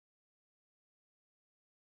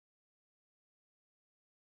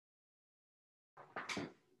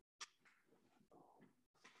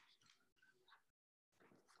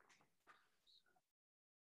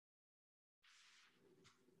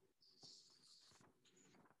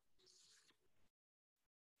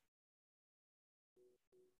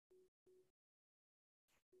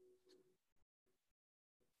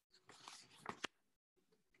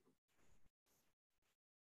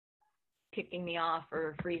kicking me off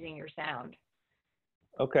or freezing your sound.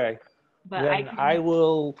 Okay. But Then I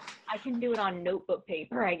will. I can do it on notebook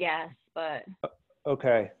paper, I guess, but.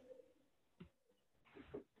 Okay.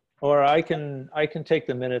 Or I can take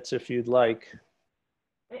the minutes if you'd like.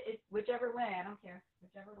 Whichever way, I don't care.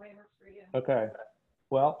 Whichever way works for you. Okay.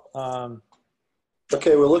 Well,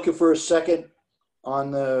 Okay, we're looking for a second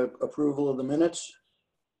on the approval of the minutes.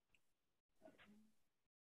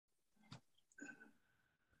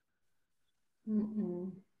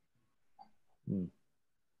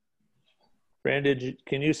 Fran,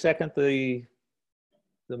 can you second the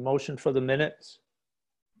motion for the minutes?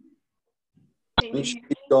 Can you hear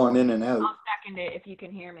me? Going in and out. I'll second it if you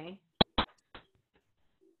can hear me.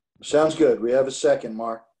 Sounds good. We have a second,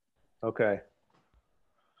 Mark. Okay.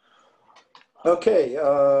 Okay.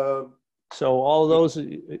 So all those,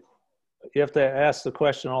 you have to ask the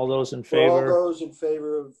question, all those in For all favor? those in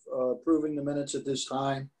favor of approving the minutes at this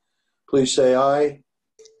time, please say aye.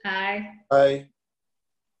 Aye. Aye.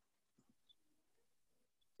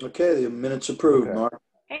 Okay, the minutes approved, Okay. Mark.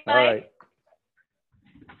 Hey, All Mike. right.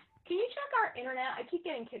 Can you check our internet? I keep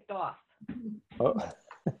getting kicked off. Oh.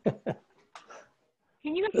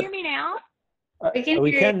 Can you hear me now? We can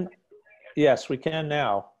We hear can, yes, we can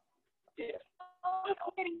now. Oh, I'm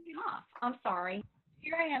getting kicked off. I'm sorry.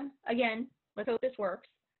 Here I am again. Let's hope this works.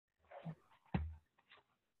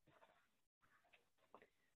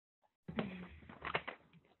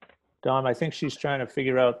 Dom, I think she's trying to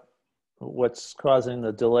figure out what's causing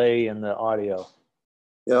the delay in the audio.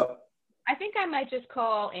 Yep. I think I might just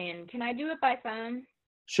call in. Can I do it by phone?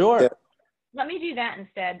 Sure. Yeah. Let me do that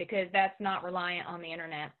instead because that's not reliant on the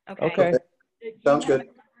internet. Okay. Okay. Sounds good.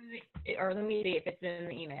 Or let me see if it's in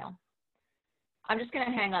the email. I'm just going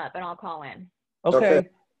to hang up and I'll call in. Okay.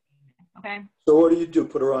 Okay. So what do you do?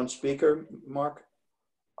 Put her on speaker, Mark?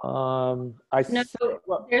 No,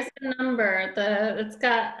 there's a number. It's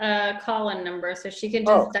got a call-in number, so she can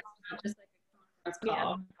just dial out just like a conference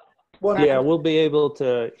call. Wonderful. Yeah, we'll be able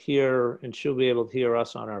to hear, and she'll be able to hear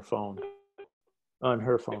us on our phone, on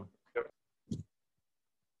her phone.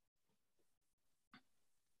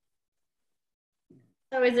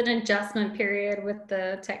 So is it an adjustment period with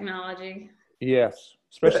the technology? Yes,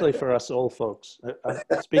 especially for us old folks.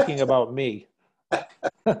 Speaking about me,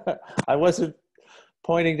 I wasn't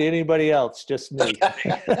pointing to anybody else, just me.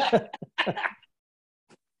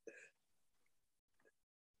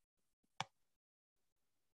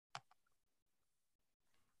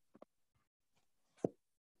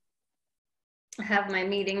 I have my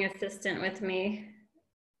meeting assistant with me.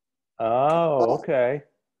 Oh, okay.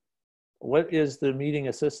 What is the meeting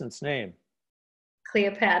assistant's name?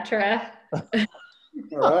 Cleopatra.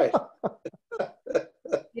 All right.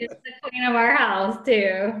 She's the queen of our house,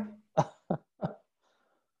 too.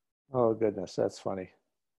 Oh, goodness, that's funny.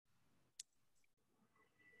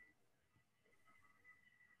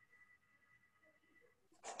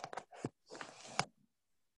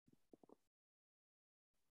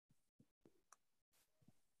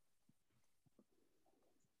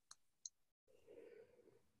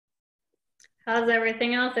 How's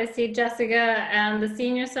everything else? I see Jessica and the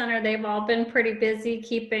senior center, they've all been pretty busy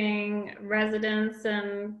keeping residents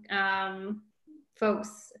and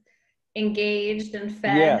folks engaged and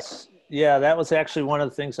fed. Yes. Yeah, that was actually one of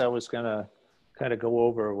the things I was going to kind of go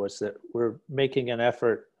over, was that we're making an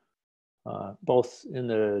effort both in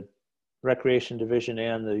the recreation division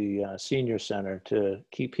and the senior center to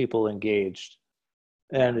keep people engaged.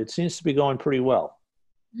 And it seems to be going pretty well.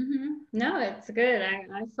 Mm-hmm. No, it's good.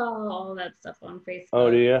 I follow all that stuff on Facebook. Oh,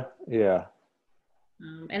 do you? Yeah.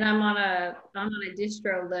 And I'm on a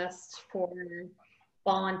distro list for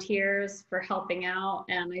volunteers for helping out,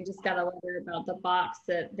 and I just got a letter about the box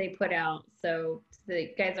that they put out. So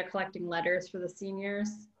the guys are collecting letters for the seniors.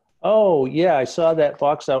 Oh, yeah, I saw that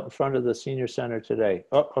box out in front of the senior center today.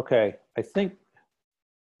 Oh, okay. I think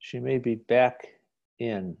she may be back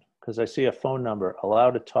in because I see a phone number,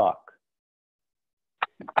 allow to talk.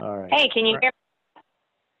 All right. Hey, can you hear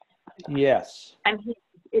me? Yes.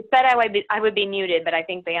 It said I would be muted, but I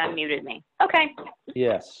think they unmuted me. Okay.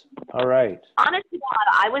 Yes. All right. Honest to God,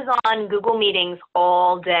 I was on Google Meetings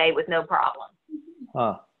all day with no problem.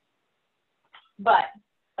 Huh. But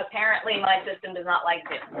apparently my system does not like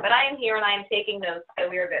Zoom. But I am here and I am taking notes, so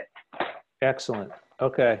we are good. Excellent.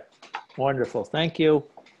 Okay. Wonderful. Thank you.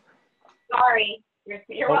 Sorry.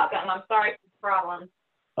 You're welcome. I'm sorry for the problem.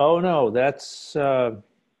 Oh, no, that's,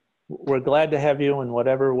 we're glad to have you in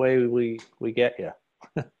whatever way we get you.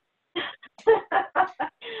 That's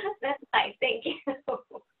nice. Thank you.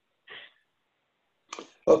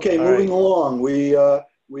 Okay, All moving right. along.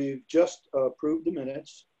 We've just approved the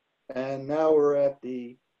minutes, and now we're at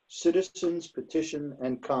the citizens petition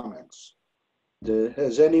and comments.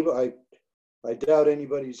 Has anybody, I doubt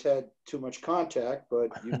anybody's had too much contact, but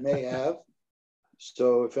you may have.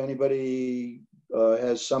 So if anybody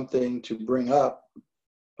has something to bring up,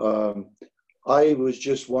 I was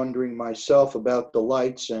just wondering myself about the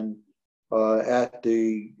lights and at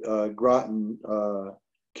the Groton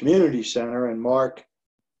Community Center, and Mark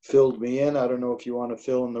filled me in. I don't know if you want to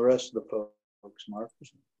fill in the rest of the folks, Mark.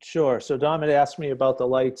 Sure. So Dom had asked me about the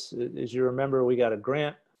lights. As you remember, we got a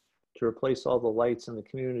grant to replace all the lights in the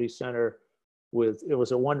community center with, it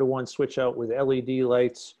was a 1-to-1 switch out with LED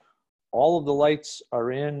lights. All of the lights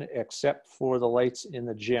are in except for the lights in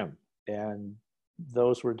the gym, and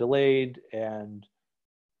those were delayed, and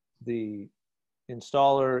the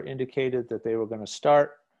installer indicated that they were going to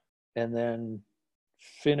start and then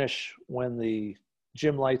finish when the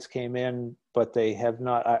gym lights came in, but they have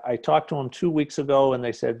not. I talked to them 2 weeks ago and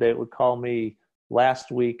they said they would call me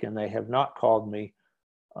last week, and they have not called me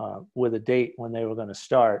with a date when they were going to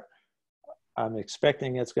start. I'm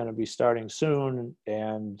expecting it's going to be starting soon,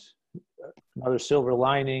 and another silver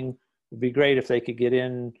lining, it'd be great if they could get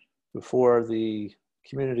in before the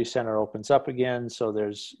community center opens up again, so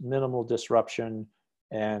there's minimal disruption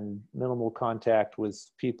and minimal contact with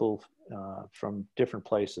people from different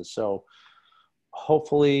places. So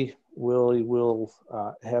hopefully we'll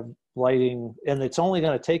have lighting, and it's only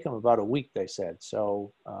going to take them about a week, they said.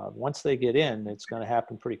 So once they get in, it's going to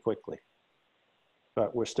happen pretty quickly,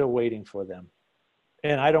 but we're still waiting for them.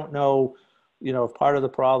 And I don't know, you know, if part of the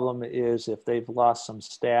problem is if they've lost some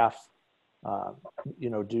staff, you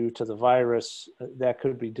know, due to the virus, that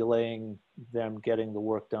could be delaying them getting the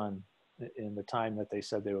work done in the time that they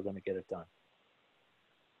said they were going to get it done.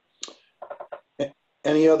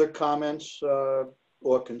 Any other comments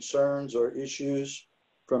or concerns or issues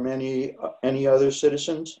from any other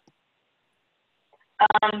citizens?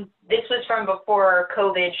 This was from before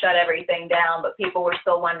COVID shut everything down, but people were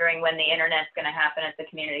still wondering when the internet's going to happen at the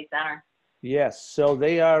community center. Yes, so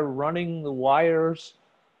they are running the wires.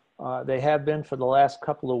 They have been for the last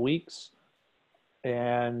couple of weeks,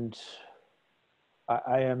 and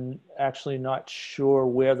I am actually not sure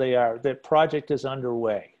where they are. The project is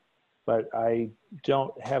underway, but I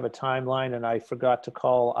don't have a timeline, and I forgot to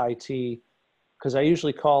call IT, because I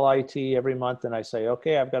usually call IT every month and I say,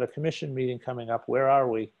 okay, I've got a commission meeting coming up, where are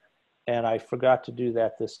we? And I forgot to do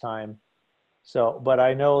that this time. So, but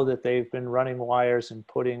I know that they've been running wires and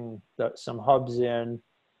putting some hubs in.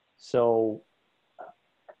 So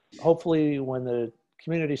hopefully when the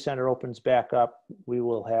community center opens back up, we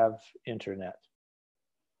will have internet.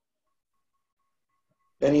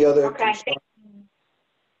 Any other Okay.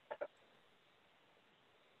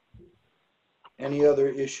 Any other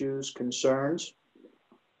issues, concerns?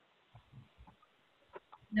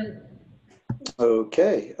 Nope.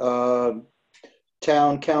 Okay.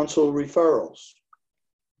 Town council referrals.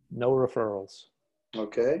 No referrals.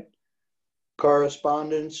 Okay.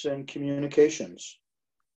 Correspondence and communications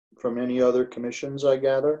from any other commissions, I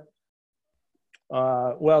gather?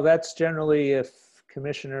 Well, that's generally if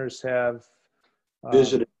commissioners have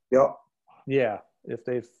Visited. Yep. yeah,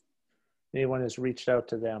 if anyone has reached out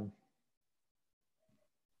to them.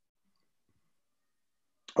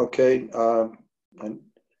 Okay. And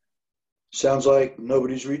sounds like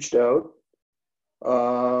nobody's reached out.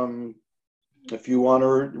 If you want to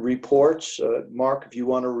reports, Mark, if you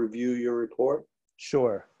want to review your report.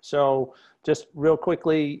 Sure. So just real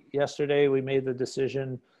quickly, yesterday we made the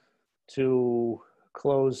decision to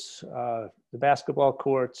close the basketball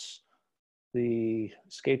courts, the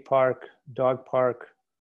skate park, dog park,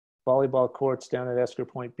 volleyball courts down at Esker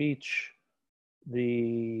Point Beach,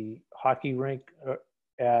 the hockey rink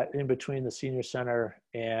in between the senior center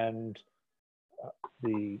and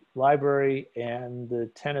the library, and the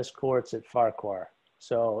tennis courts at Farquhar.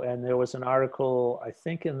 So, and there was an article, I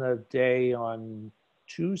think in the day on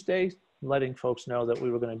Tuesday, letting folks know that we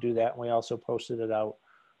were going to do that. And we also posted it out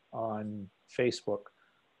on Facebook.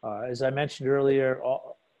 As I mentioned earlier,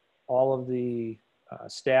 all of the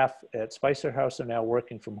staff at Spicer House are now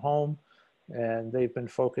working from home, and they've been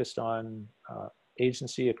focused on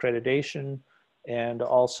agency accreditation and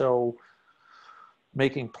also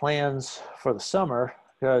making plans for the summer,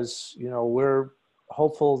 because, you know, we're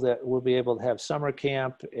hopeful that we'll be able to have summer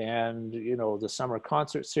camp and, you know, the summer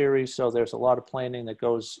concert series. So there's a lot of planning that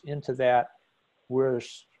goes into that.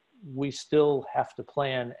 We still have to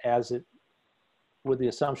plan with the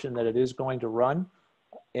assumption that it is going to run.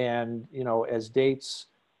 And, you know, as dates,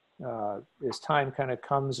 as time kind of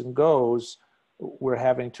comes and goes, we're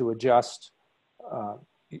having to adjust,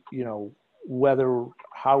 you know,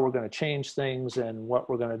 how we're going to change things and what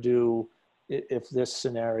we're going to do if this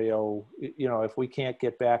scenario, if we can't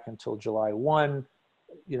get back until July 1,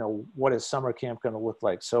 what is summer camp going to look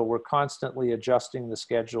like? So we're constantly adjusting the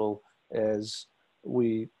schedule as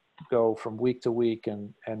we go from week to week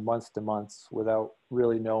and month to month without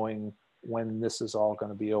really knowing when this is all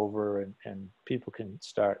going to be over and people can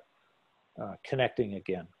start connecting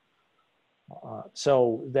again.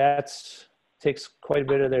 So that's takes quite a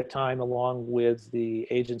bit of their time, along with the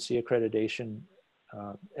agency accreditation.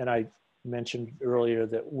 And I mentioned earlier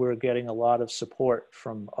that we're getting a lot of support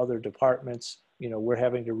from other departments. We're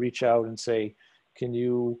having to reach out and say, can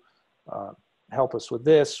you help us with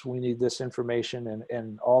this? We need this information.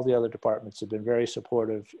 And all the other departments have been very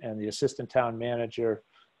supportive, and the assistant town manager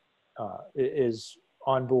is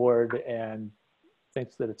on board and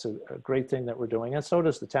thinks that it's a great thing that we're doing. And so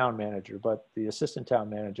does the town manager, but the assistant town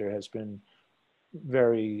manager has been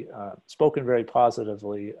spoken very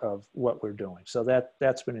positively of what we're doing. So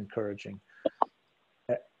that's been encouraging.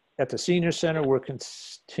 At the senior center, we're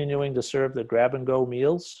continuing to serve the grab and go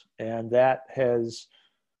meals. And that has,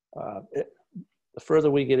 the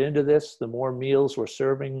further we get into this, the more meals we're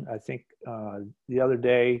serving. I think the other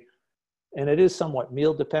day, and it is somewhat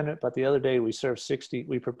meal dependent, but the other day we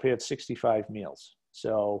prepared 65 meals.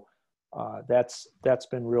 So that's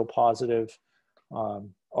been real positive.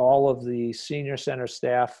 All of the senior center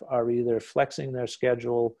staff are either flexing their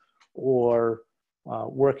schedule or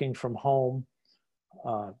working from home.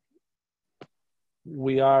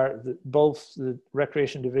 Both the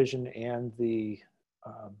recreation division and the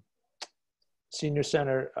senior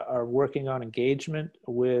center are working on engagement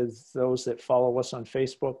with those that follow us on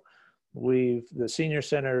Facebook. The senior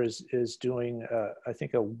center is doing, I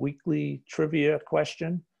think, a weekly trivia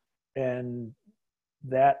question, and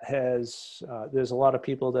that has, there's a lot of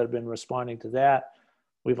people that have been responding to that.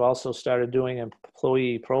 We've also started doing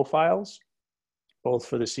employee profiles, both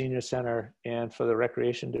for the senior center and for the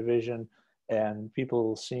recreation division, and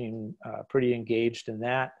people seem pretty engaged in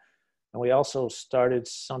that. And we also started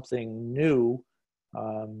something new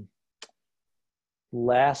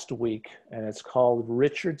last week, and it's called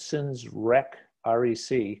Richardson's Rec, REC,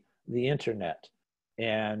 the internet.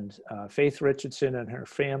 And Faith Richardson and her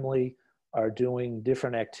family are doing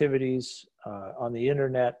different activities on the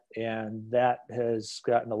internet, and that has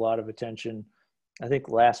gotten a lot of attention. I think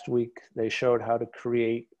last week they showed how to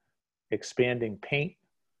create expanding paint.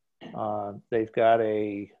 They've got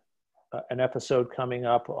an episode coming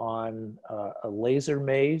up on a laser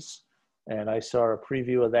maze, and I saw a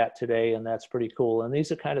preview of that today, and that's pretty cool. And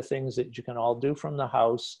these are kind of things that you can all do from the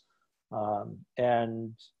house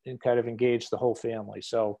and kind of engage the whole family.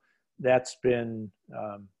 So that's been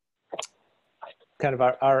kind of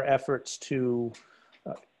our efforts to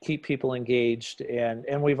keep people engaged.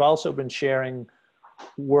 And we've also been sharing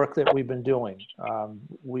work that we've been doing.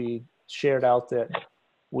 We shared out that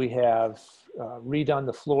we have redone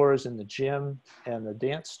the floors in the gym and the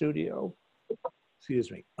dance studio.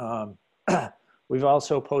 Excuse me. We've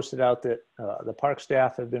also posted out that the park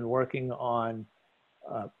staff have been working on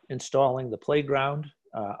installing the playground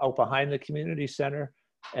out behind the community center,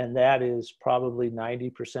 and that is probably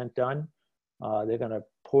 90% done. They're going to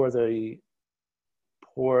pour the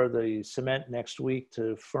cement next week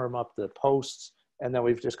to firm up the posts, and then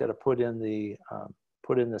we've just got to put in the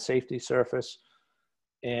safety surface.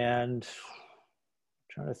 And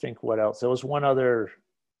I'm trying to think what else. There was one other.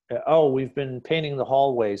 We've been painting the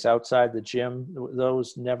hallways outside the gym.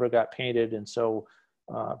 Those never got painted, and so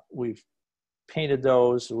we've painted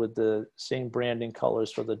those with the same branding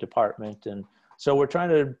colors for the department. And so we're trying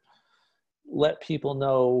to let people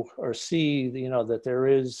know or see, that there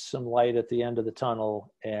is some light at the end of the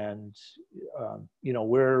tunnel. And,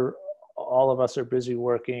 all of us are busy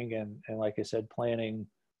working and like I said, planning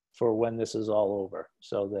for when this is all over,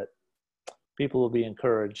 so that people will be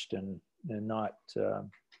encouraged and not,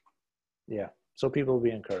 so people will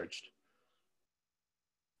be encouraged.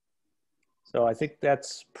 So I think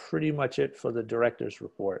that's pretty much it for the director's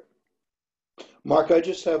report. Mark, I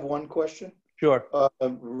just have one question. Sure.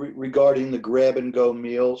 Regarding the grab and go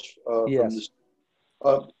meals. Yes.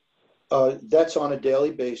 That's on a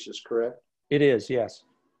daily basis, correct? It is, yes.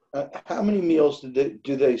 How many meals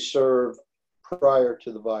do they serve prior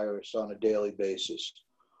to the virus on a daily basis?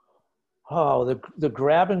 Oh, the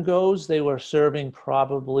grab and goes, they were serving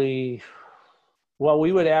probably,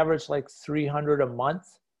 we would average like 300 a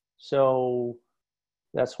month. So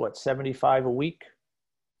that's what, 75 a week?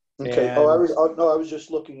 Okay. And, I was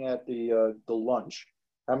just looking at the lunch.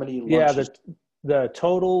 How many lunches? Yeah, the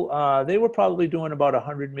total, they were probably doing about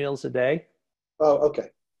 100 meals a day. Oh, okay.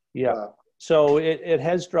 Yeah. So it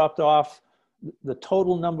has dropped off. The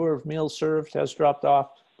total number of meals served has dropped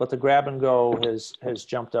off, but the grab and go has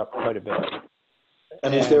jumped up quite a bit.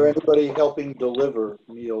 And is there anybody helping deliver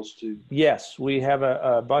meals to? Yes, we have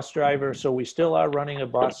a bus driver, so we still are running a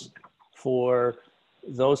bus for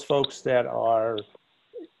those folks that are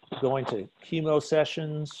going to chemo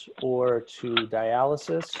sessions or to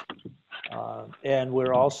dialysis. And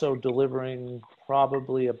we're also delivering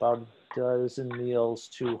probably about a dozen meals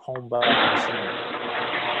to homebound seniors.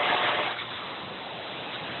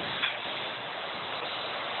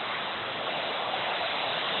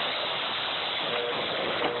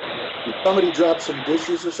 Did somebody drop some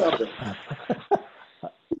dishes or something?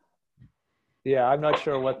 Yeah, I'm not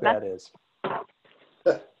sure what that is.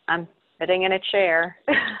 I'm sitting in a chair.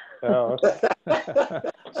 Oh,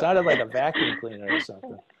 sounded like a vacuum cleaner or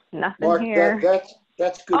something. Nothing Mark, here.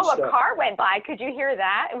 that's good Oh, stuff. a car went by. Could you hear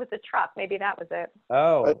that? It was a truck. Maybe that was it.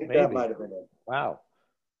 Oh, I think that maybe. might have been it. Wow.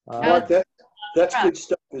 Mark, that's good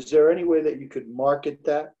stuff. Is there any way that you could market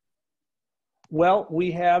that? Well,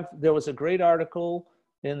 there was a great article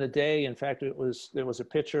in the Day. In fact, there was a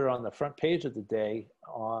picture on the front page of the Day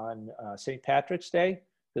on St. Patrick's Day,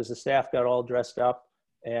 because the staff got all dressed up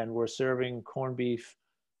and were serving corned beef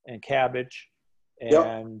and cabbage.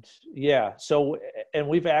 And yeah, so, and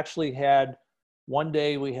we've actually had, one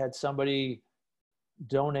day we had somebody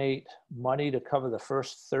donate money to cover the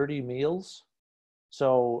first 30 meals.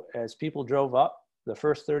 So as people drove up, the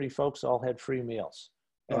first 30 folks all had free meals.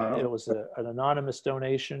 And Wow. it was an anonymous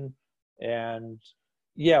donation. And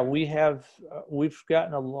yeah, we've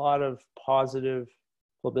gotten a lot of positive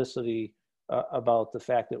publicity about the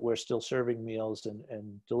fact that we're still serving meals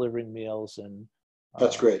and delivering meals. And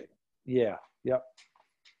That's great. Yeah, yep.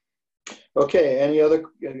 Okay, any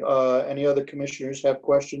other commissioners have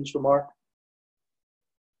questions for Mark?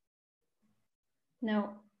 No.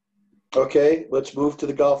 Okay, let's move to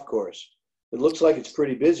the golf course. It looks like it's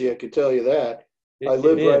pretty busy, I could tell you that. I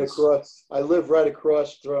live right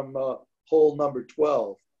across from hole number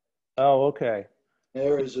 12. Oh, okay.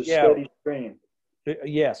 There is a steady stream.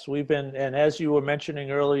 Yes, we've been, and as you were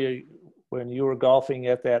mentioning earlier, when you were golfing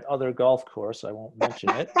at that other golf course, I won't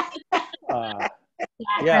mention it.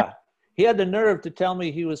 Yeah, he had the nerve to tell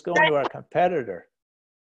me he was going to our competitor.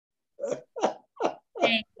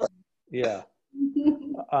 Yeah.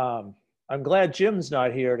 I'm glad Jim's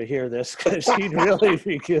not here to hear this, because he'd really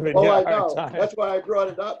be giving you a hard time. That's why I brought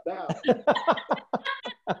it up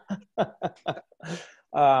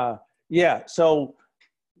now. Yeah, so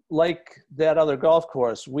like that other golf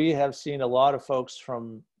course, we have seen a lot of folks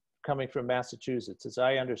coming from Massachusetts. As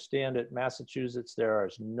I understand it, Massachusetts, there are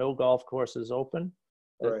no golf courses open.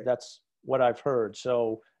 Right. That's what I've heard.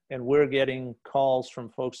 So, and we're getting calls from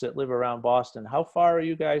folks that live around Boston. How far are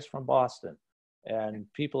you guys from Boston?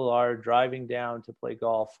 And people are driving down to play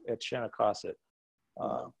golf at Shenecosset.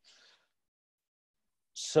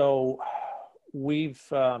 So we've,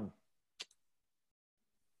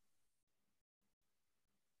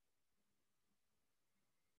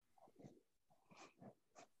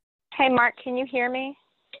 Hey, Mark, can you hear me?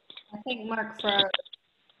 I think Mark froze.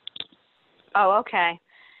 Oh, okay.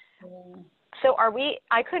 Yeah. So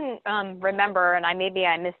I couldn't remember, and maybe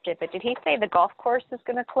I missed it, but did he say the golf course is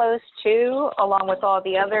going to close too, along with all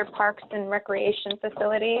the other parks and recreation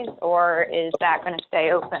facilities, or is that going to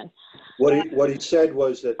stay open? What he said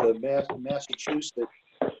was that the Massachusetts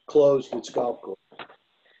closed its golf course.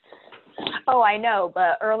 Oh, I know,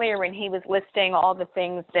 but earlier when he was listing all the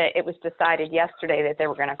things that it was decided yesterday that they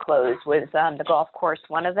were going to close, was the golf course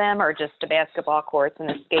one of them, or just the basketball courts and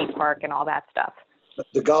the skate park and all that stuff?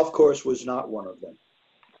 The golf course was not one of them.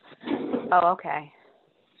 Oh, okay.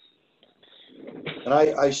 And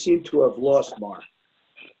I seem to have lost Mark.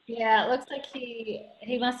 Yeah, it looks like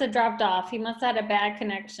he must have dropped off. He must have had a bad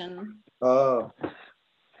connection. Oh.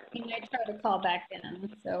 He might try to call back in.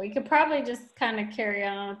 So we could probably just kind of carry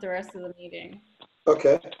on with the rest of the meeting.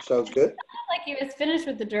 Okay, sounds good. It sounded like he was finished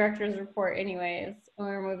with the director's report anyways.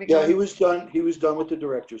 We're moving Yeah, on. he was done with the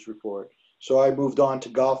director's report. So I moved on to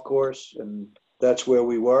golf course, and that's where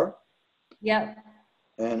we were. Yep.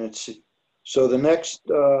 And so the next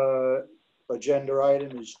agenda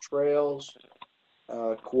item is trails,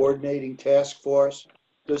 coordinating task force.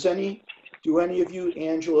 Do any of you,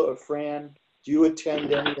 Angela or Fran, do you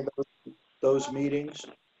attend any of those meetings?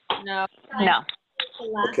 No. No.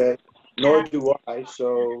 Okay, nor do I,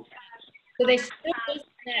 so. So they should just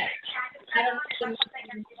connect. I don't know if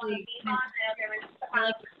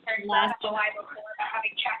the last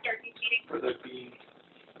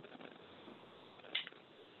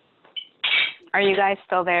Are you guys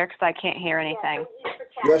still there? Because I can't hear anything.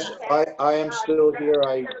 Yes, I am still here.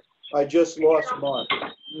 I just lost Mark.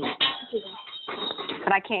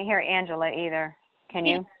 But I can't hear Angela either. Can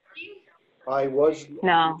you? I was,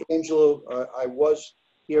 No. Angela, I was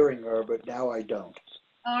hearing her, but now I don't.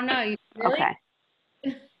 Oh, no, you really? Okay.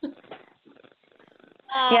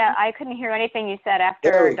 Yeah, I couldn't hear anything you said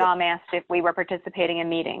There after we go. Dom asked if we were participating in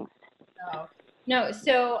meetings. Oh, no,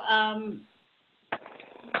 so,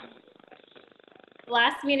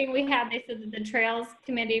 last meeting we had, they said that the Trails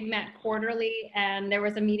Committee met quarterly, and there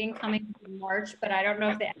was a meeting coming in March, but I don't know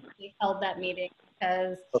if they actually held that meeting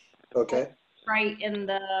because Okay, right in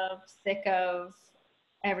the thick of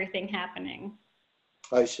everything happening.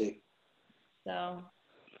 I see. So,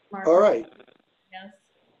 Mark, All right. yes.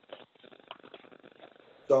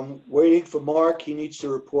 So I'm waiting for Mark. He needs to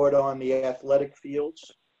report on the athletic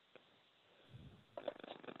fields.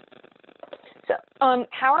 So,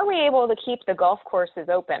 how are we able to keep the golf courses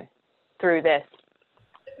open through this,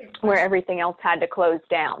 where everything else had to close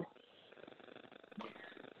down?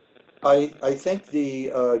 I think the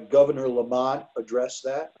Governor Lamont addressed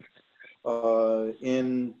that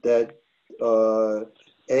in that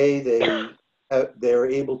they're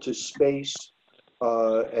able to space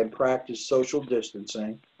and practice social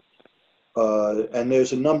distancing, and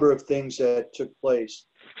there's a number of things that took place,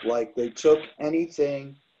 like they took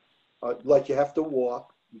anything like you have to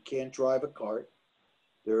walk, you can't drive a cart.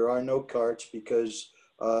 There are no carts because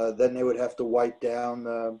then they would have to wipe down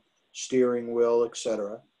the steering wheel,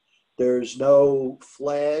 etc. There's no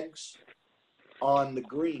flags on the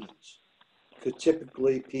greens, because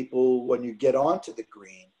typically people, when you get onto the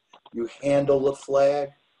green, you handle the flag.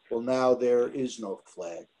 Well, now there is no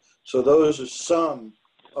flag. So those are some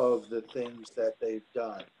of the things that they've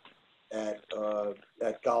done at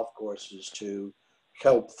golf courses to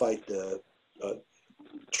help fight the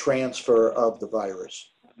transfer of the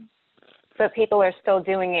virus. But people are still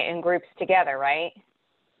doing it in groups together, right?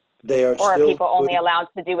 They are Or are still people only allowed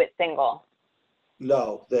to do it single?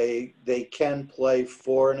 No, they can play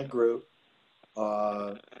four in a group,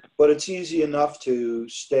 but it's easy enough to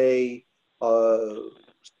stay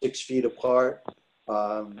 6 feet apart.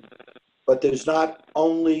 But there's not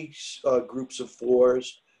only groups of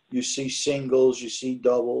fours. You see singles, you see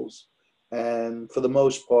doubles, and for the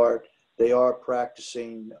most part, they are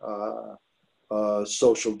practicing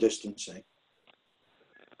social distancing.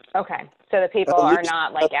 Okay, so the people At are least-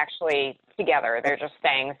 not like actually together. They're just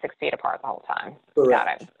staying 6 feet apart the whole time. Correct. Got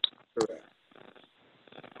it. Correct.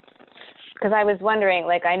 Because I was wondering,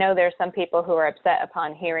 like, I know there's some people who are upset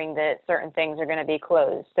upon hearing that certain things are going to be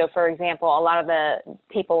closed. So, for example, a lot of the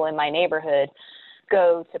people in my neighborhood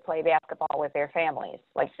go to play basketball with their families.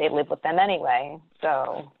 Like, they live with them anyway.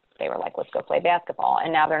 So they were like, let's go play basketball.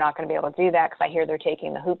 And now they're not going to be able to do that because I hear they're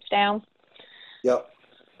taking the hoops down. Yep.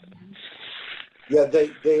 Yeah,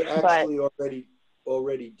 they actually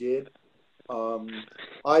already did.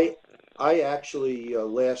 I actually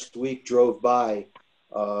last week drove by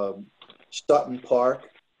Sutton Park,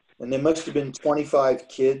 and there must have been 25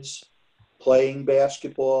 kids playing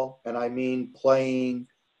basketball, and I mean playing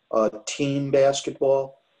team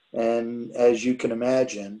basketball. And as you can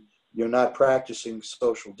imagine, you're not practicing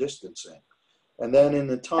social distancing. And then in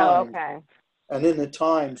the Times, and in the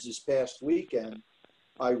Times this past weekend,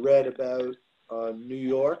 I read about New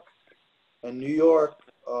York, and New York,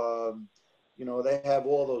 you know, they have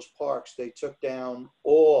all those parks. They took down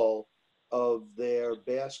all of their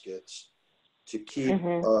baskets to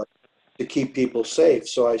keep people safe.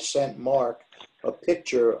 So I sent Mark a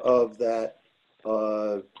picture of that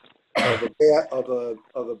of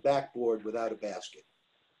a backboard without a basket,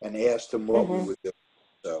 and asked him what we would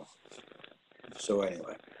do. So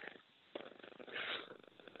anyway,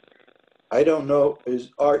 I don't know.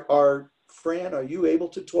 Fran, are you able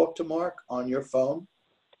to talk to Mark on your phone?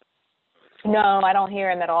 No, I don't hear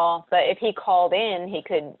him at all. But if he called in, he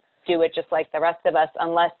could do it just like the rest of us,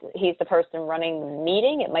 unless he's the person running the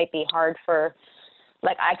meeting. It might be hard for,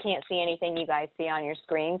 like, I can't see anything you guys see on your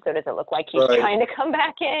screen. So does it look like he's trying to come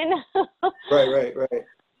back in? Right.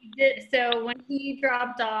 So when he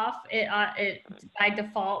dropped off, it by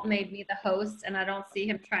default made me the host, and I don't see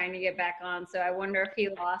him trying to get back on. So I wonder if he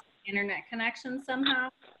lost internet connection somehow.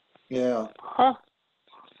 Yeah. Huh.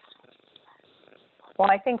 Well,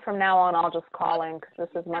 I think from now on, I'll just call in because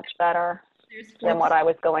this is much better than what I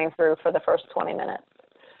was going through for the first 20 minutes.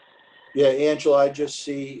 Yeah, Angela, I just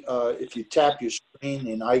see if you tap your screen,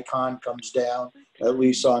 an icon comes down, at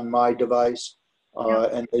least on my device,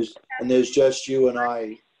 and there's just you and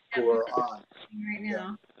I who are on right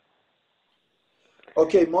now.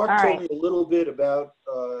 Okay, Mark told me a little bit about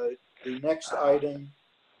the next item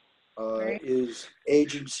is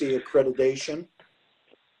agency accreditation.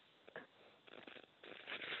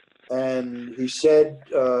 And he said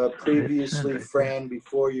previously, Fran,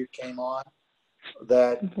 before you came on,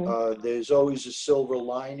 that Mhm. there's always a silver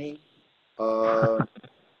lining,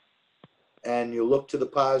 and you look to the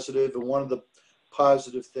positive. And one of the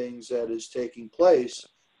positive things that is taking place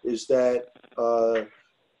is that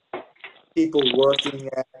people working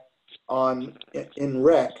in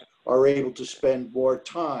rec are able to spend more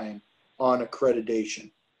time on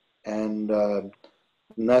accreditation, and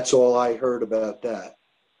that's all I heard about that.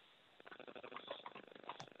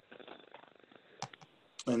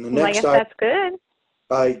 And the Well, I next guess that's good.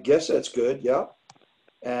 I guess that's good, yeah.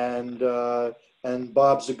 And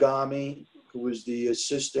Bob Zagami, who is the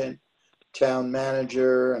assistant town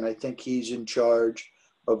manager, and I think he's in charge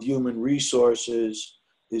of human resources,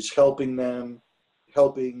 is helping the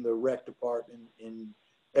rec department in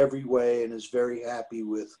every way, and is very happy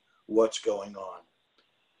with what's going on.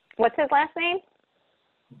 What's his last name?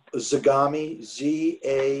 Zagami,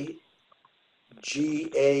 Zagami,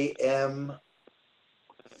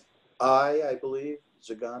 I believe,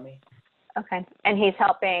 Zagami. Okay. And he's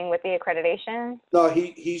helping with the accreditation? No,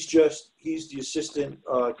 he's the assistant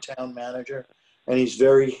town manager, and he's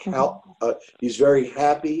very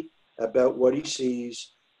happy about what he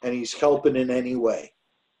sees, and he's helping in any way.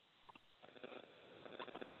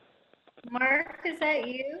 Mark, is that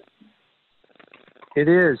you? It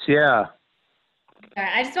is, yeah. All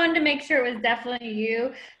right, I just wanted to make sure it was definitely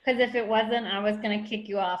you, because if it wasn't, I was going to kick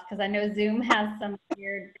you off, because I know Zoom has some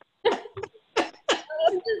weird. Just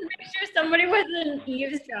make sure somebody wasn't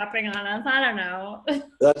eavesdropping on us. I don't know.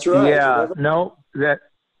 That's right. Yeah, no,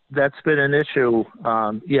 that's been an issue.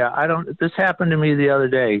 This happened to me the other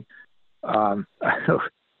day. The I'm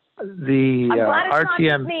glad it's not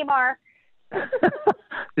just me, Mark.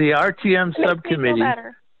 the RTM subcommittee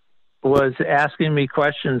was asking me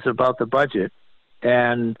questions about the budget,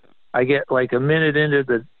 and I get like a minute into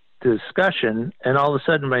the discussion, and all of a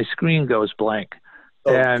sudden my screen goes blank.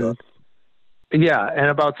 God. Yeah, and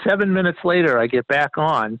about 7 minutes later, I get back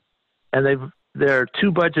on, and they're 2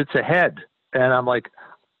 budgets ahead, and I'm like,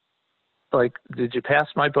 did you pass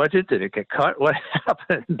my budget? Did it get cut? What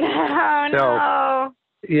happened? Oh, no.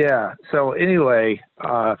 Yeah. So anyway, So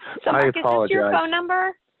Mark, I apologize. Is this your phone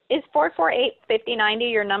number? Is 448-5090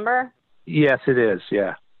 your number? Yes, it is.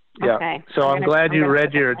 Yeah. Yeah. Okay. So I'm glad you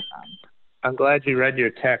read your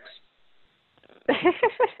text.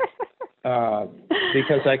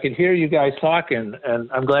 Because I could hear you guys talking, and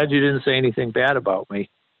I'm glad you didn't say anything bad about me,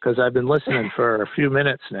 because I've been listening for a few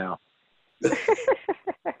minutes now.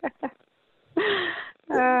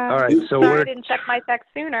 All right, so sorry I didn't check my text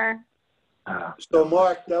sooner. So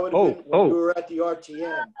Mark, that would have been when we were at the RTM.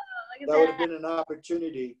 Look at That would have been an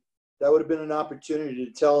opportunity. That would have been an opportunity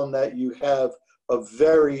to tell them that you have a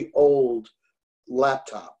very old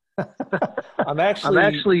laptop. I'm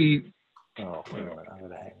actually. Oh, wait a minute, I'm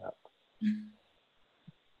going to hang up.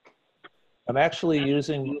 I'm actually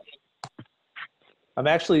using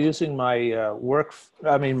my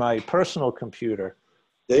my personal computer.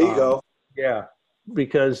 There you go. Yeah,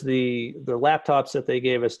 because the laptops that they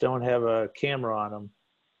gave us don't have a camera on them.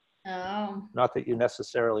 Oh. Not that you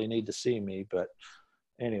necessarily need to see me, but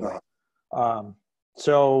anyway.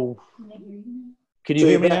 So can you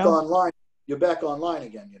hear me now? Online. You're back online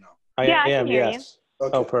again, you know. I can hear you.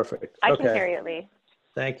 Okay. Oh, perfect. I Okay. can hear you at least.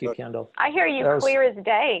 Thank you, Kendall. I hear you That was- clear as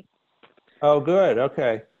day. Oh, good.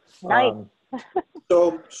 Okay. Nice.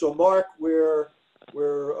 So Mark,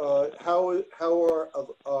 how would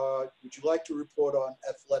you like to report on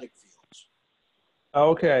athletic fields?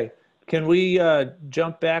 Okay. Can we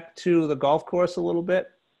jump back to the golf course a little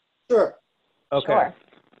bit? Sure. Okay. Sure.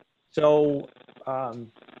 So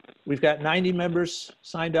we've got 90 members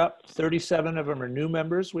signed up. 37 of them are new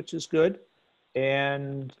members, which is good.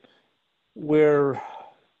 And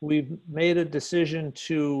we've made a decision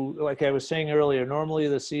to, like I was saying earlier, normally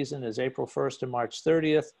the season is April 1st to March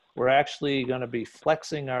 30th. We're actually going to be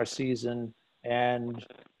flexing our season, and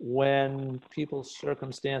when people's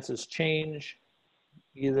circumstances change,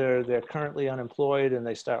 either they're currently unemployed and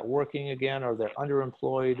they start working again, or they're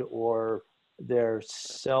underemployed, or they're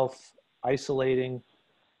self-isolating,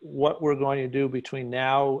 what we're going to do between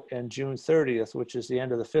now and June 30th, which is the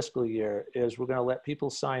end of the fiscal year, is we're going to let people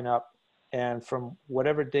sign up, and from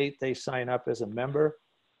whatever date they sign up as a member,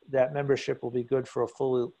 that membership will be good for a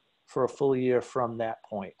full year from that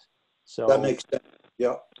point. So that makes sense.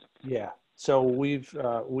 Yeah. Yeah. So we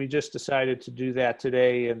just decided to do that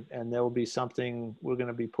today, and there will be something, we're going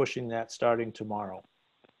to be pushing that starting tomorrow.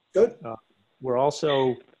 Good. We're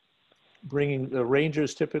also bringing, the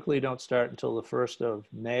Rangers typically don't start until the 1st of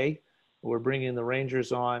May. We're bringing the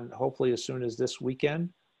Rangers on hopefully as soon as this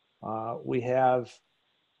weekend.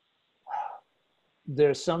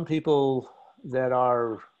 There's some people that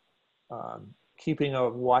are keeping a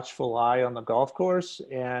watchful eye on the golf course,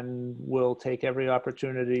 and will take every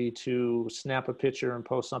opportunity to snap a picture and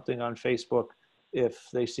post something on Facebook if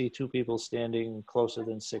they see two people standing closer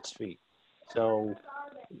than 6 feet. So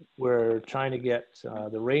we're trying to get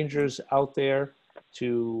the rangers out there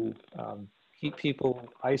to keep people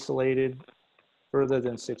isolated further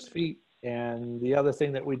than 6 feet. And the other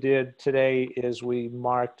thing that we did today is we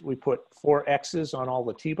put 4 X's on all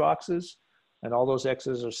the tee boxes, and all those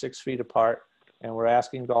X's are 6 feet apart. And we're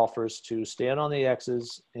asking golfers to stand on the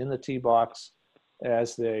X's in the tee box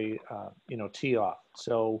as they, tee off.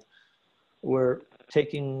 So we're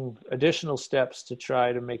taking additional steps to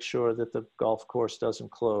try to make sure that the golf course doesn't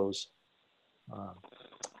close.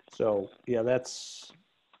 So yeah, that's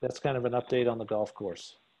kind of an update on the golf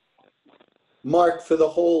course. Mark, for the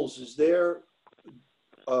holes, is there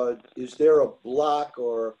a block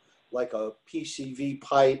or like a PCV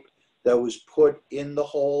pipe that was put in the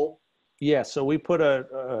hole? Yeah, so we put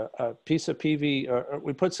a piece of PV, or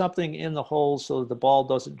we put something in the hole so that the ball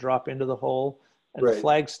doesn't drop into the hole. And Right. The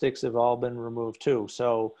flag sticks have all been removed too.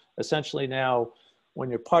 So essentially now,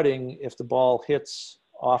 when you're putting, if the ball hits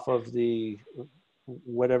off of the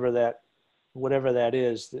whatever that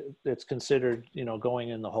is, it's considered, going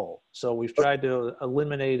in the hole. So we've tried to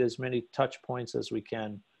eliminate as many touch points as we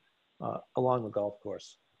can along the golf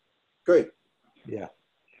course. Great. Yeah.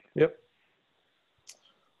 Yep.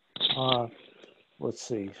 Let's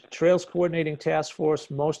see. Trails Coordinating Task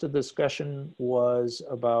Force. Most of the discussion was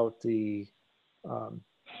about the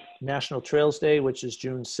National Trails Day, which is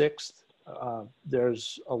June 6th.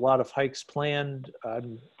 There's a lot of hikes planned.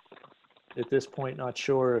 I'm at this point not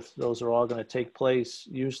sure if those are all going to take place.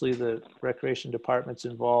 Usually the Recreation Department's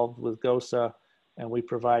involved with GOSA, and we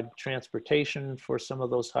provide transportation for some of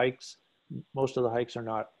those hikes. Most of the hikes are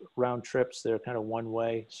not round trips. They're kind of one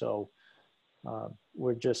way. So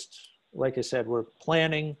we're just, like I said, we're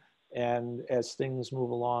planning, and as things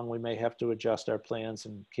move along, we may have to adjust our plans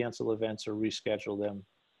and cancel events or reschedule them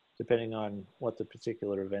depending on what the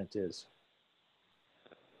particular event is.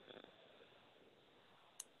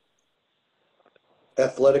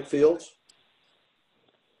 Athletic fields?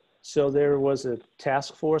 So there was a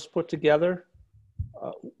task force put together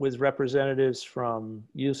with representatives from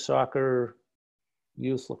youth soccer,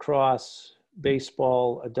 youth lacrosse,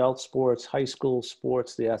 baseball, adult sports, high school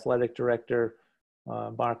sports. The athletic director,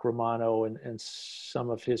 Mark Romano, and some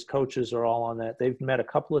of his coaches are all on that. They've met a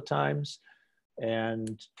couple of times,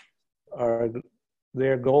 and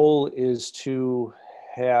their goal is to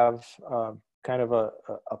have kind of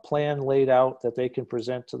a plan laid out that they can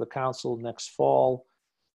present to the council next fall,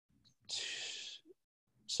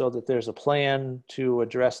 so that there's a plan to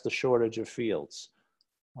address the shortage of fields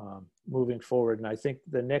moving forward. And I think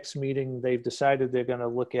the next meeting, they've decided they're going to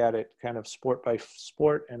look at it kind of sport by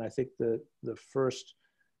sport. And I think the first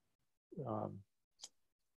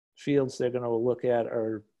fields they're going to look at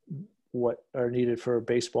are what are needed for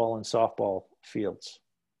baseball and softball fields.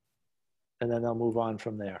 And then they'll move on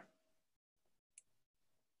from there.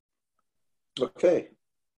 Okay.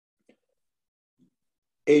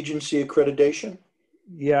 Agency accreditation?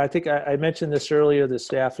 Yeah, I think I mentioned this earlier. The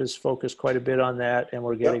staff is focused quite a bit on that, and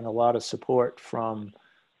we're getting a lot of support from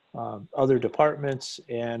other departments,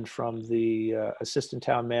 and from the assistant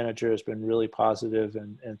town manager has been really positive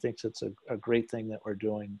and thinks it's a great thing that we're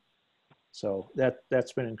doing. So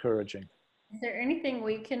that's been encouraging. Is there anything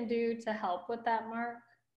we can do to help with that, Mark?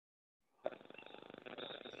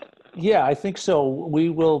 Yeah, I think so. We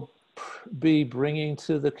will be bringing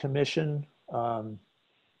to the commission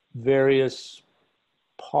various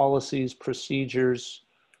policies, procedures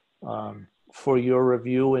for your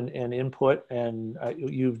review and input. And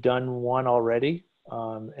you've done one already,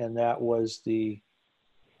 and that was the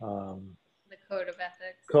Code of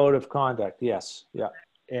Ethics. Code of Conduct, yes. Yeah.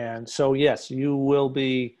 And so, yes, we will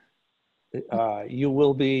be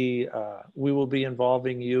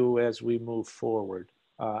involving you as we move forward.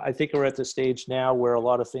 I think we're at the stage now where a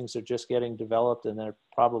lot of things are just getting developed, and they're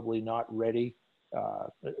probably not ready,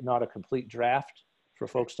 not a complete draft for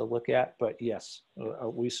folks to look at. But yes,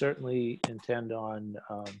 we certainly intend on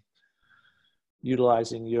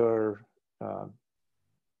utilizing your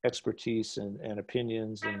expertise and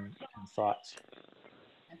opinions and thoughts.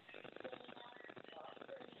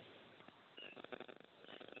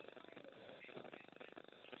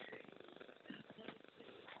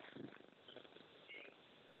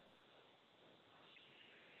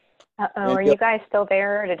 Uh-oh, are you guys still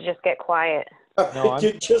there, or did it just get quiet? No,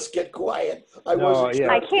 You just get quiet. I No, wasn't sure.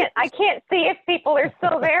 yeah. I can't see if people are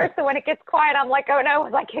still there, so when it gets quiet, I'm like, oh no,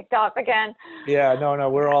 was I kicked off again? Yeah, no,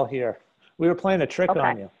 we're all here. We were playing a trick Okay.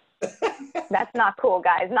 on you. That's not cool,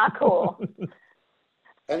 guys, not cool.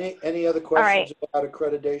 Any other questions about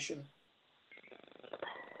accreditation?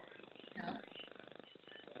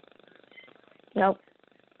 Nope.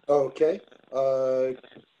 Okay. The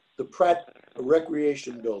Pratt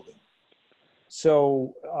Recreation Building.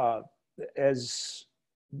 So as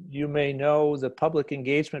you may know, the public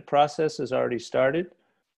engagement process has already started.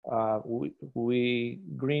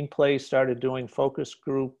 Green Play started doing focus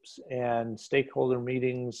groups and stakeholder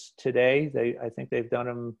meetings today. I think they've done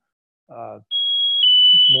them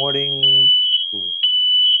morning.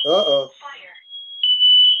 Uh-oh.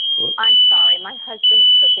 I'm sorry, my husband's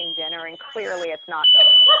cooking dinner, and clearly it's not going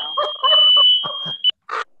well.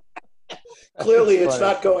 Clearly it's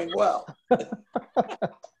not going well.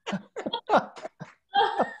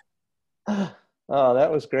 Oh,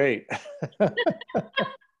 that was great. I'm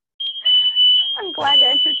glad to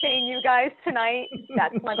entertain you guys tonight.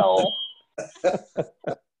 That's my goal.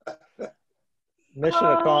 Mission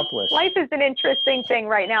accomplished. Life is an interesting thing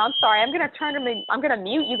right now. I'm sorry. I'm going to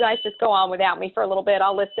mute you guys. Just go on without me for a little bit.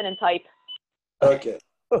 I'll listen and type. Okay.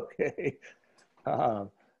 Okay.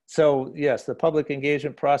 So yes, the public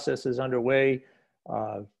engagement process is underway.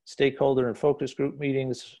 Stakeholder and focus group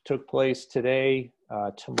meetings took place today,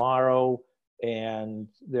 tomorrow, and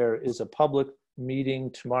there is a public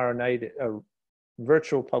meeting tomorrow night, a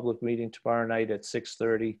virtual public meeting tomorrow night at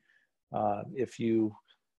 6:30. If you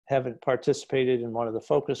haven't participated in one of the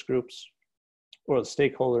focus groups or the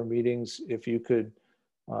stakeholder meetings, if you could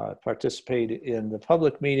participate in the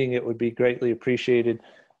public meeting, it would be greatly appreciated.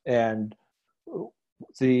 And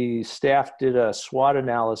the staff did a SWOT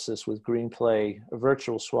analysis with Green Play, a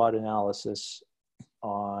virtual SWOT analysis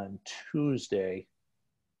on Tuesday,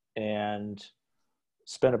 and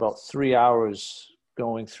spent about 3 hours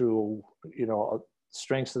going through,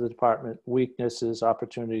 strengths of the department, weaknesses,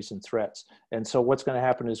 opportunities, and threats. And so what's going to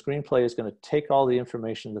happen is Green Play is going to take all the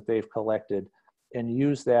information that they've collected and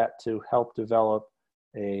use that to help develop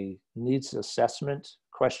a needs assessment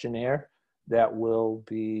questionnaire that will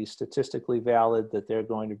be statistically valid, that they're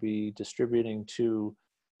going to be distributing to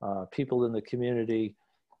people in the community.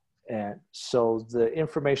 And so the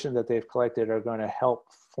information that they've collected are going to help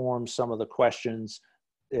form some of the questions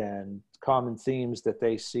and common themes that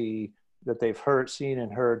they see, that they've seen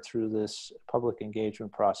and heard through this public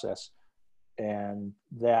engagement process. And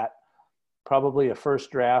that probably a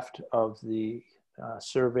first draft of the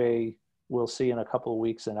survey we'll see in a couple of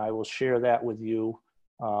weeks, and I will share that with you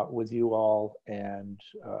all, and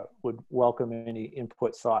would welcome any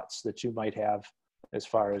input thoughts that you might have as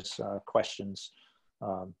far as questions,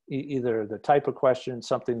 either the type of question,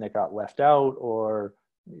 something that got left out, or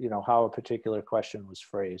how a particular question was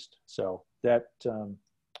phrased. So that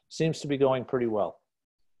seems to be going pretty well.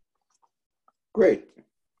 Great.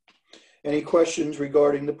 Any questions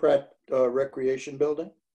regarding the Pratt Recreation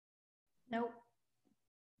Building? Nope.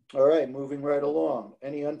 All right, moving right along.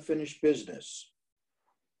 Any unfinished business?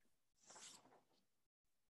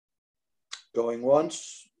 Going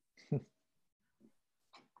once?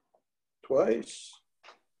 Twice?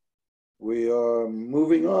 We are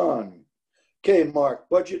moving on. Okay, Mark,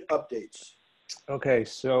 budget updates. Okay,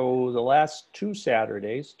 so the last two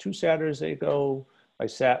Saturdays ago, I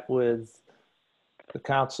sat with the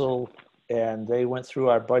council and they went through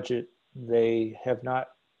our budget. They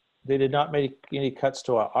did not make any cuts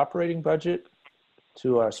to our operating budget,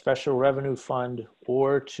 to our special revenue fund,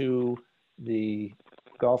 or to the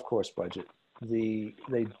golf course budget. They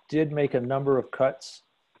did make a number of cuts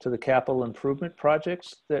to the capital improvement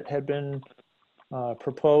projects that had been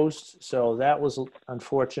proposed. So that was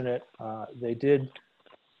unfortunate. They did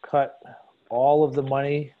cut all of the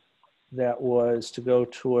money that was to go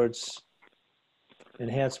towards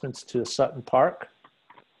enhancements to Sutton Park.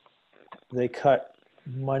 They cut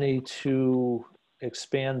money to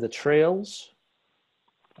expand the trails.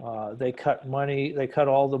 They cut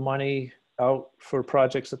all the money out for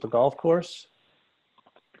projects at the golf course.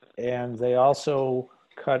 And they also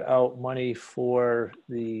cut out money for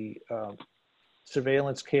the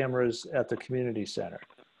surveillance cameras at the community center.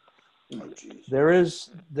 Oh, geez.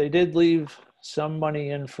 They did leave some money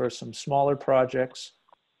in for some smaller projects.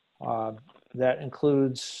 That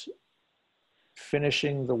includes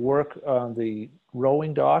finishing the work on the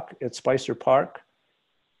rowing dock at Spicer Park.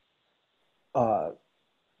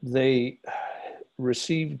 They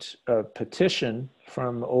received a petition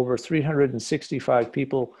from over 365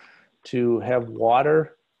 people to have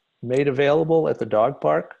water made available at the dog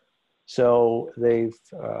park. So they've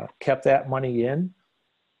kept that money in.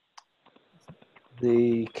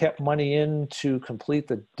 They kept money in to complete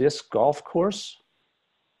the disc golf course,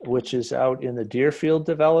 which is out in the Deerfield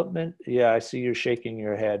development. Yeah, I see you're shaking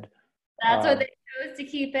your head. That's what they chose to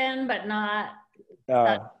keep in, but not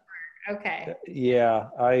Okay. Yeah,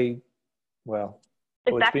 well,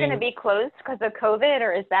 Is it's that going to being, be closed because of COVID,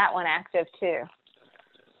 or is that one active too?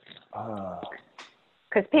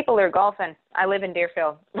 Because people are golfing. I live in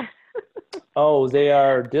Deerfield. oh, they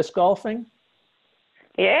are disc golfing?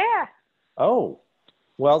 Yeah. Oh,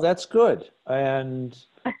 well, that's good. And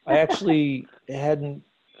I actually hadn't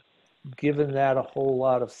given that a whole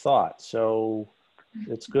lot of thought. So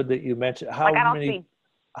it's good that you mentioned. Like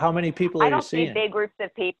How many people are I you don't see seeing? big groups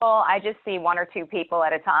of people. I just see one or two people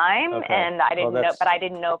at a time. Okay. And I didn't Well, know, but I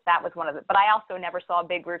didn't know if that was one of the, but I also never saw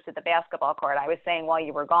big groups at the basketball court. I was saying while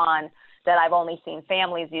you were gone that I've only seen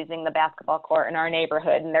families using the basketball court in our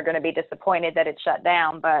neighborhood, and they're going to be disappointed that it's shut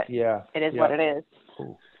down, but Yeah, it is what it is.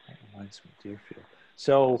 Oh, that reminds me of Deerfield.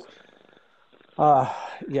 So,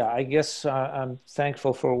 yeah, I guess I'm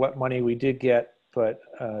thankful for what money we did get, but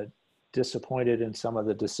disappointed in some of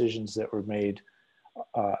the decisions that were made.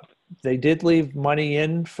 They did leave money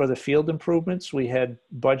in for the field improvements. We had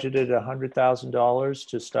budgeted $100,000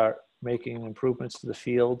 to start making improvements to the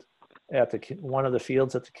field at one of the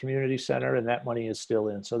fields at the community center, and that money is still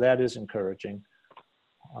in. So that is encouraging.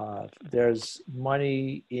 There's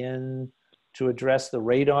money in to address the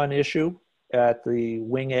radon issue at the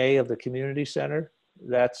Wing A of the community center.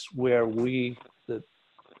 That's where the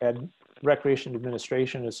Recreation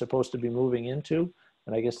Administration is supposed to be moving into.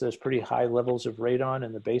 And I guess there's pretty high levels of radon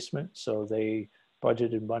in the basement. So they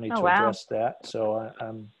budgeted money to address that. So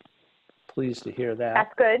I'm pleased to hear that.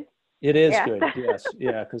 That's good. It is good. Yes.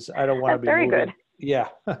 Yeah. Because I don't want to be very moving. Good. Yeah.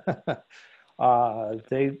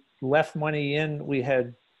 They left money in. We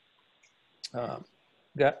had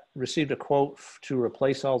received a quote to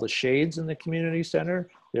replace all the shades in the community center.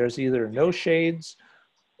 There's either no shades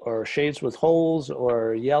or shades with holes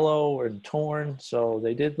or yellow or torn. So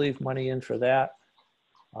they did leave money in for that.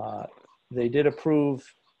 They did approve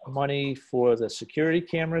money for the security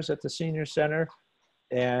cameras at the senior center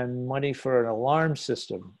and money for an alarm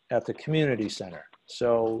system at the community center.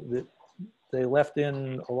 So they left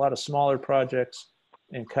in a lot of smaller projects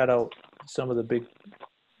and cut out some of the big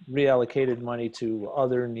reallocated money to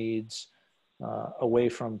other needs away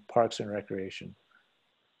from Parks and Recreation.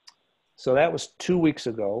 So that was 2 weeks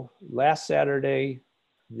ago. Last Saturday,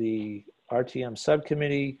 the RTM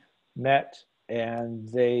subcommittee met and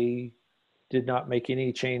they did not make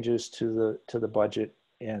any changes to the budget.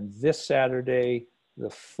 And this Saturday, the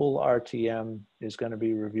full RTM is going to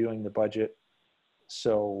be reviewing the budget.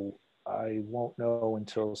 So I won't know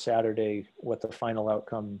until Saturday what the final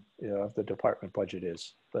outcome of the department budget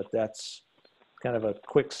is. But that's kind of a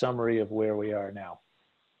quick summary of where we are now.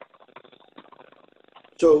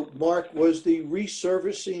 So, Mark, was the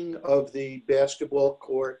resurfacing of the basketball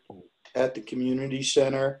court at the community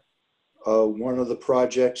center one of the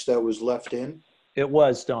projects that was left in? It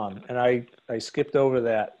was, Dom, and I skipped over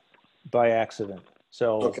that by accident.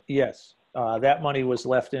 So, okay. Yes, that money was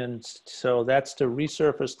left in. So that's to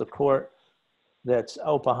resurface the court that's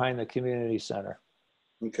out behind the community center.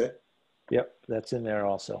 Okay. Yep, that's in there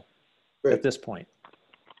also. Great. At this point.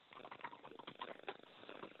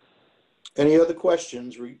 Any other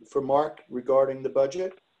questions for Mark regarding the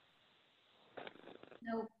budget?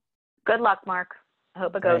 Nope. Good luck, Mark. I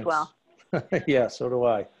hope it goes well. Yeah, so do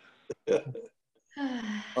I.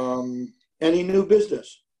 Any new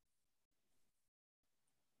business?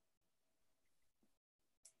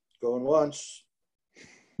 Going once.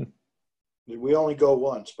 We only go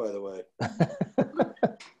once, by the way.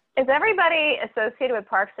 Is everybody associated with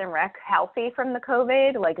Parks and Rec healthy from the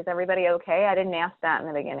COVID? Like, is everybody okay? I didn't ask that in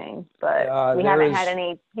the beginning, but we haven't had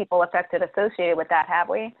any people affected associated with that, have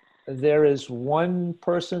we? There is one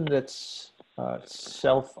person that's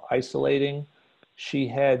self-isolating. She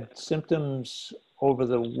had symptoms over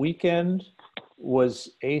the weekend,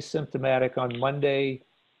 was asymptomatic on Monday.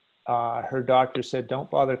 Her doctor said,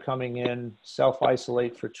 don't bother coming in,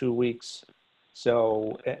 self-isolate for 2 weeks.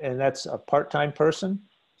 So, and that's a part-time person.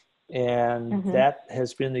 And that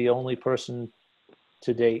has been the only person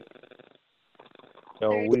to date.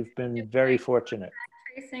 So we've been very fortunate.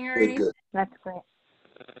 Good. That's great.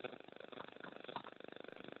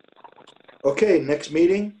 Okay, next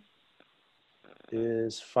meeting?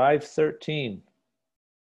 Is 5/13.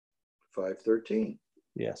 5/13.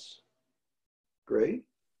 Yes. Great.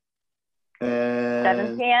 And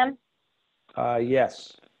 7 p.m.?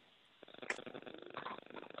 Yes.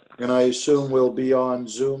 And I assume we'll be on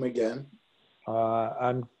Zoom again.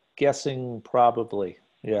 I'm guessing probably,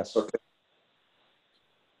 yes. Okay.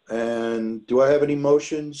 And do I have any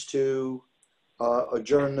motions to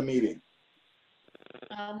adjourn the meeting?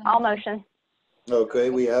 I'll motion. Okay,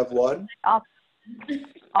 we have one. I'll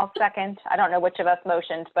second. I don't know which of us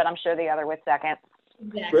motioned, but I'm sure the other would second.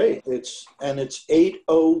 Exactly. Great. It's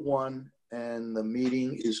 8:01 and the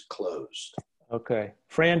meeting is closed. Okay.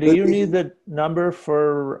 Fran, do you need the number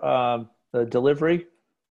for the delivery?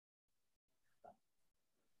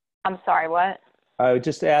 I'm sorry, what? I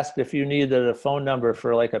just asked if you needed a phone number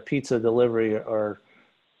for like a pizza delivery or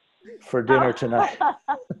for dinner tonight.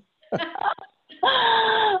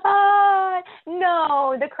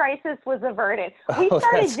 No, the crisis was averted. We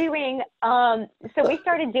started doing, so we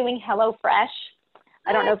started doing HelloFresh.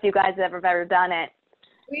 I don't know if you guys have ever done it.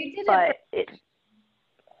 We did but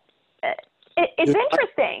it's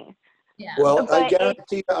interesting. Yeah. Well, But I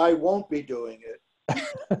guarantee I won't be doing it.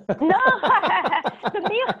 No,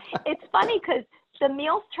 it's funny because the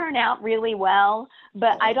meals turn out really well,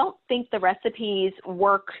 but I don't think the recipes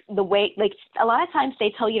work the way, like a lot of times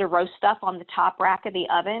they tell you to roast stuff on the top rack of the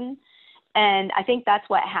oven. And I think that's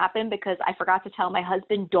what happened because I forgot to tell my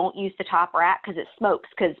husband, don't use the top rack because it smokes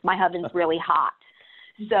because my oven's really hot.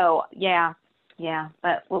 So yeah,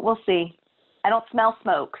 but we'll see. I don't smell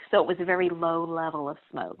smoke, so it was a very low level of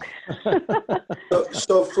smoke.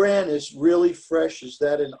 So Fran, is Really Fresh, is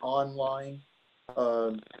that an online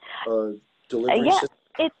delivery system?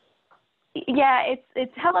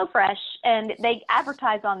 It's HelloFresh, and they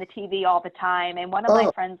advertise on the TV all the time. And one of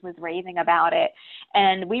my friends was raving about it,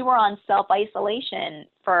 and we were on self-isolation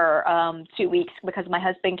for 2 weeks because my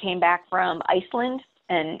husband came back from Iceland,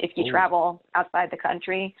 and if you travel outside the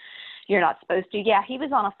country, you're not supposed to. Yeah, he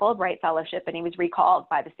was on a Fulbright fellowship, and he was recalled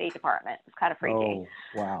by the State Department. It's kind of freaky. Oh,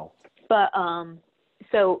 wow. But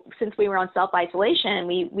so since we were on self-isolation,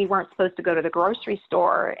 we weren't supposed to go to the grocery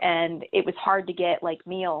store, and it was hard to get like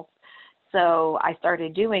meals. So I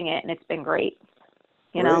started doing it, and it's been great.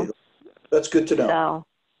 You know, that's good to know.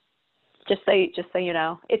 So just so you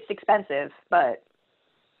know, it's expensive, but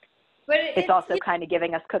it's also kind of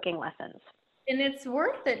giving us cooking lessons. And it's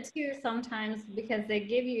worth it too sometimes because they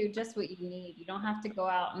give you just what you need. You don't have to go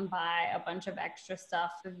out and buy a bunch of extra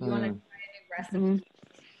stuff if you want to try a new recipe.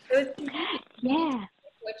 So it's convenient. Yeah.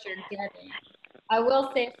 What you're getting. I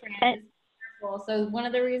will say, Fran, is careful. So one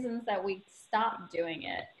of the reasons that we stopped doing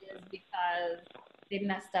it is because they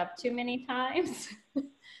messed up too many times.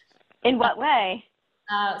 In what way?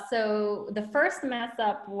 So the first mess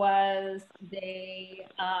up was they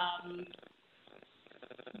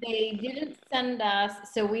didn't send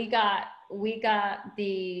us. So we got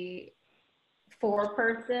the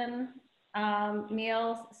 4-person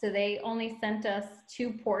meals. So they only sent us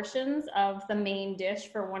 2 portions of the main dish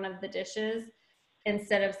for one of the dishes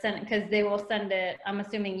instead of sending, because they will send it. I'm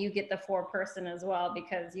assuming you get the 4-person as well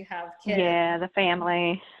because you have kids. Yeah, the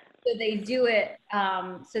family. So they do it.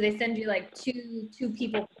 So they send you like two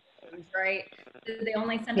people portions, right? So they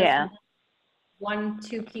only send us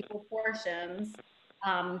 2 people portions.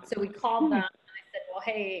 So we called them and I said, well,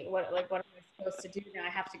 hey, what am I supposed to do now? I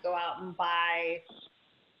have to go out and buy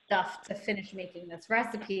stuff to finish making this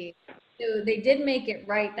recipe. So they did make it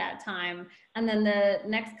right that time. And then the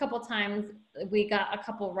next couple times we got a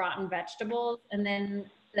couple rotten vegetables. And then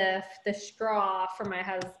the straw for my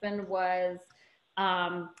husband was,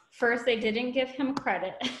 first they didn't give him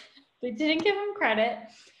credit. They didn't give him credit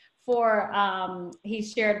for, he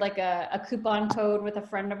shared like a coupon code with a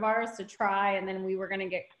friend of ours to try, and then we were going to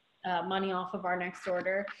get money off of our next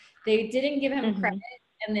order. They didn't give him credit.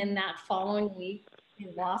 And then that following week,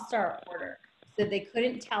 we lost our order. So they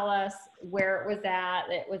couldn't tell us where it was at.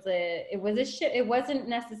 It wasn't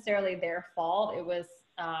necessarily their fault. It was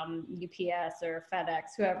UPS or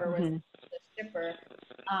FedEx, whoever was the shipper.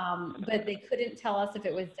 But they couldn't tell us if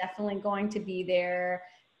it was definitely going to be there.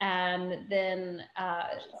 And then,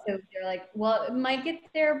 so they're like, well, it might get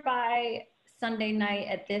there by Sunday night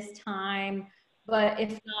at this time, but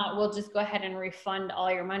if not, we'll just go ahead and refund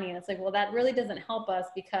all your money. And it's like, well, that really doesn't help us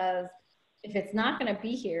because if it's not going to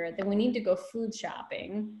be here, then we need to go food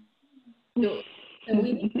shopping. So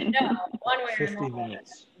we need to know one way or another. 50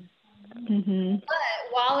 minutes. But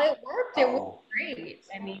while it worked, it was great.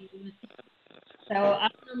 I mean, so I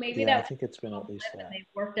don't know, maybe I think it's been at least that. They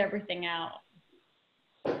worked everything out.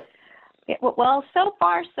 Yeah, well, so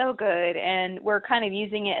far so good, and we're kind of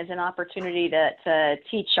using it as an opportunity to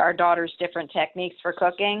teach our daughters different techniques for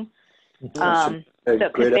cooking. So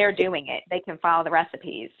because they're doing it, they can follow the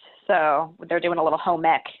recipes. So they're doing a little home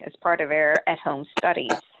ec as part of their at-home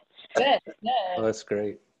studies. Good. Oh, that's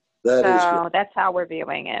great. That's how we're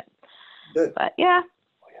viewing it. Good. But yeah.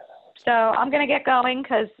 So I'm going to get going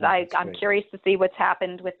because I'm curious to see what's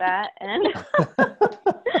happened with that. And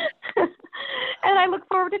and I look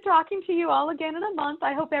forward to talking to you all again in a month.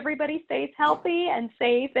 I hope everybody stays healthy and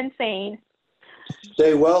safe and sane.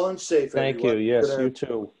 Stay well and safe. Thank everyone. you. Yes, you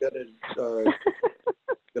too.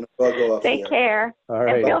 Gonna bug off Take here. care. All And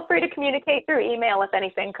right. feel free to communicate through email if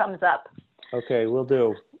anything comes up. Okay, will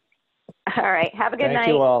do. All right. Have a good Thank night.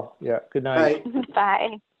 you all. Yeah, good night. Night.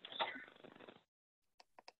 Bye.